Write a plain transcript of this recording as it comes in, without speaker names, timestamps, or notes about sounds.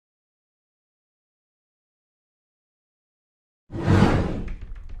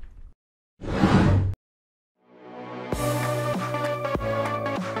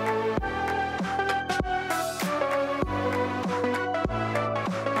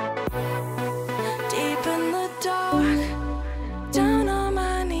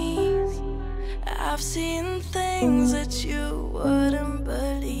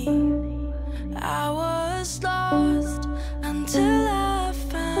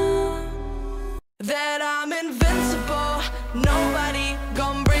nobody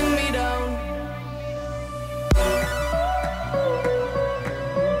gon' bring me down.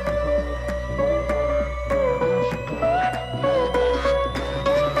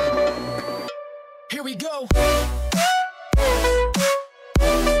 Here we go.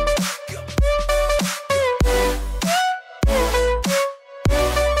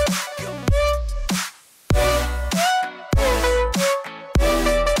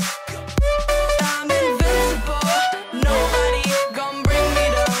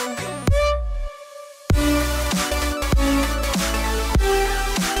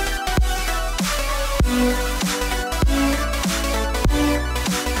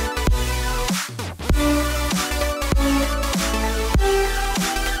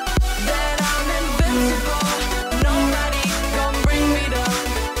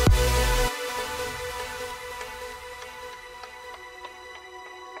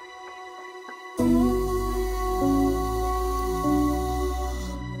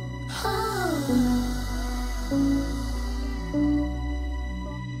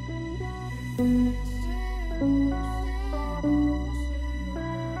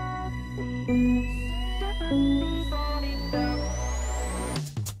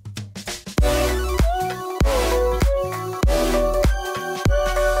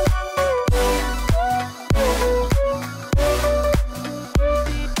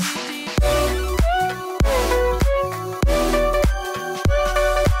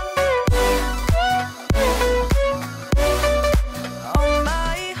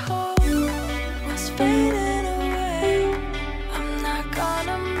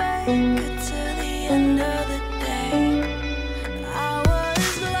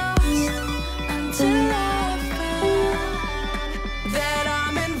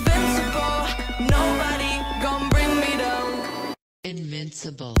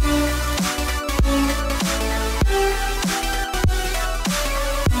 Invincible.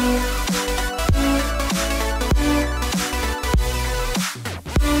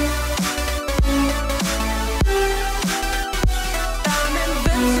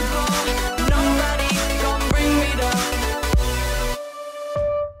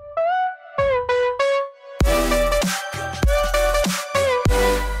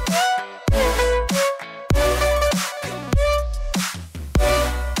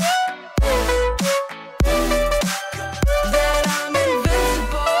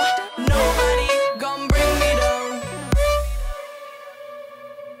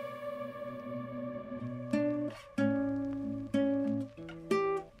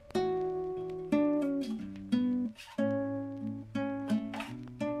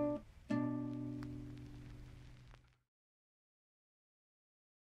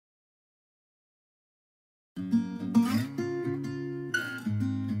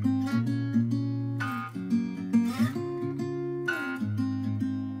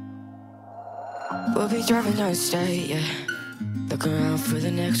 We'll be driving down the state, yeah. Looking around for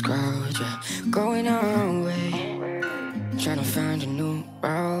the next crowd, yeah. Going our own way, trying to find a new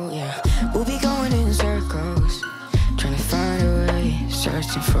route, yeah. We'll be going in circles, trying to find a way,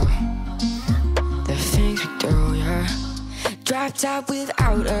 searching for the things we do, yeah. Drop top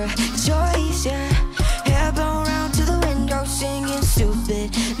without a choice, yeah. Hair blown round to the window, singing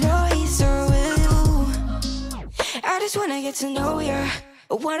stupid noise, or will you? I just wanna get to know ya.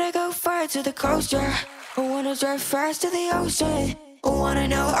 I wanna go far to the coast, yeah. I wanna drive fast to the ocean. I wanna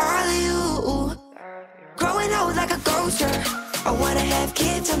know all of you. Growing old like a ghost, yeah. I wanna have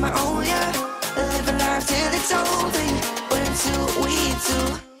kids of my own, yeah. Live a life till it's over. But until we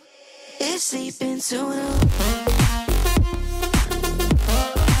do, it's sleeping too long.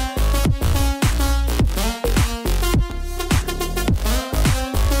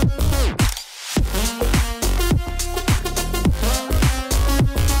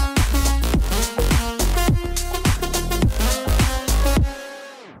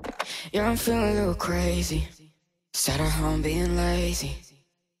 Yeah, I'm feeling a little crazy. Sat at home being lazy.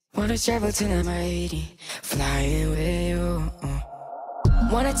 Wanna travel till I'm 80, flying with you.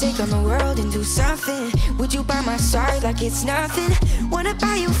 Wanna take on the world and do something. Would you by my side like it's nothing? Wanna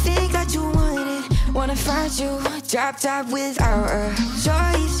buy you things that you wanted. Wanna find you, drop top without a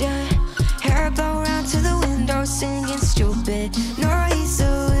choice, yeah. Hair blow round to the window, singing stupid noise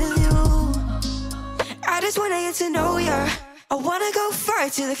with you. I just wanna get to know ya. I wanna go far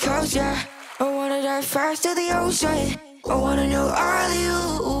to the coast, yeah. I wanna dive fast to the ocean. I wanna know all of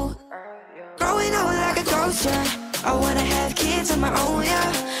you. Growing old like a ghost, yeah. I wanna have kids of my own,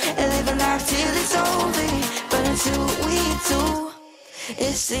 yeah. And live a life till it's over. But until we do,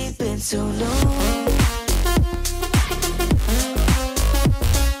 it's sleeping too long.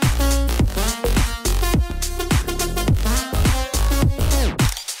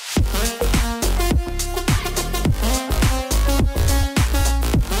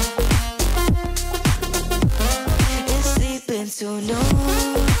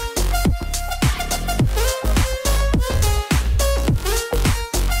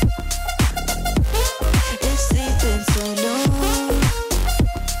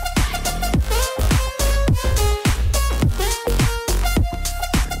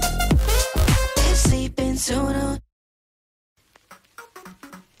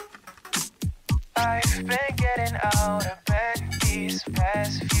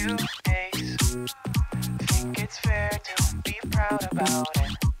 about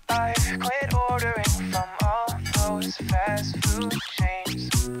it. I've quit ordering from all those fast food chains.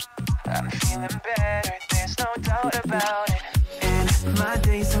 I'm feeling better, there's no doubt about it. And my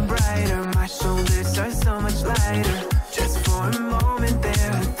days are brighter, my shoulders are so much lighter. Just for a moment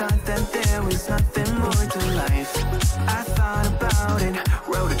there, I thought that there was nothing more to life. I thought about it,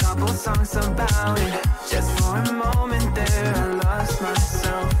 wrote a couple songs about it. Just for a moment there, I lost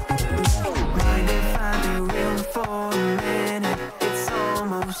myself. Mind if I be real for a minute? It's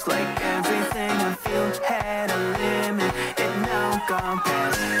almost like everything I feel had a limit. It now gone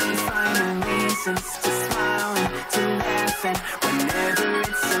past, finding reasons to smile and to laugh. And whenever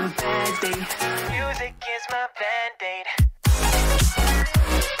it's a bad day, music is my band-aid.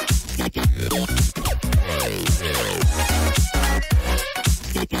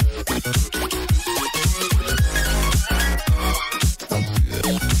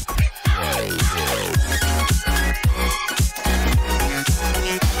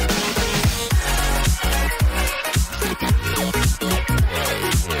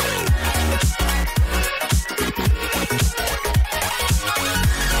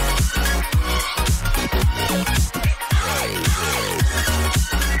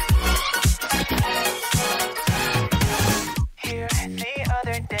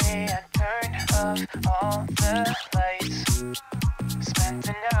 All the lights, spent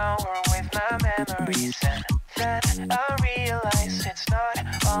an hour with my memories, and then I realized it's not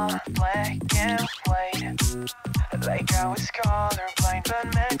all black and white. Like I was colorblind, but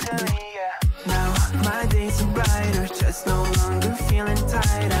mentally, yeah. Now my days are brighter, just no longer feeling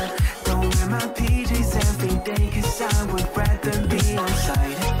tired. I don't wear my PJs every day, cause I would rather be on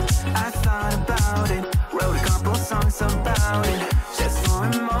site. I thought about it, wrote a couple songs about it. Just for a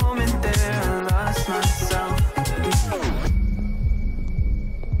moment there, I lost myself.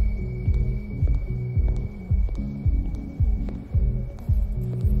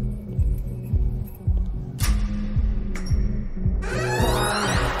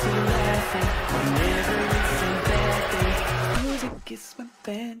 Whenever it's a bad day, music is my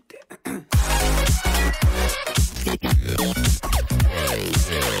band.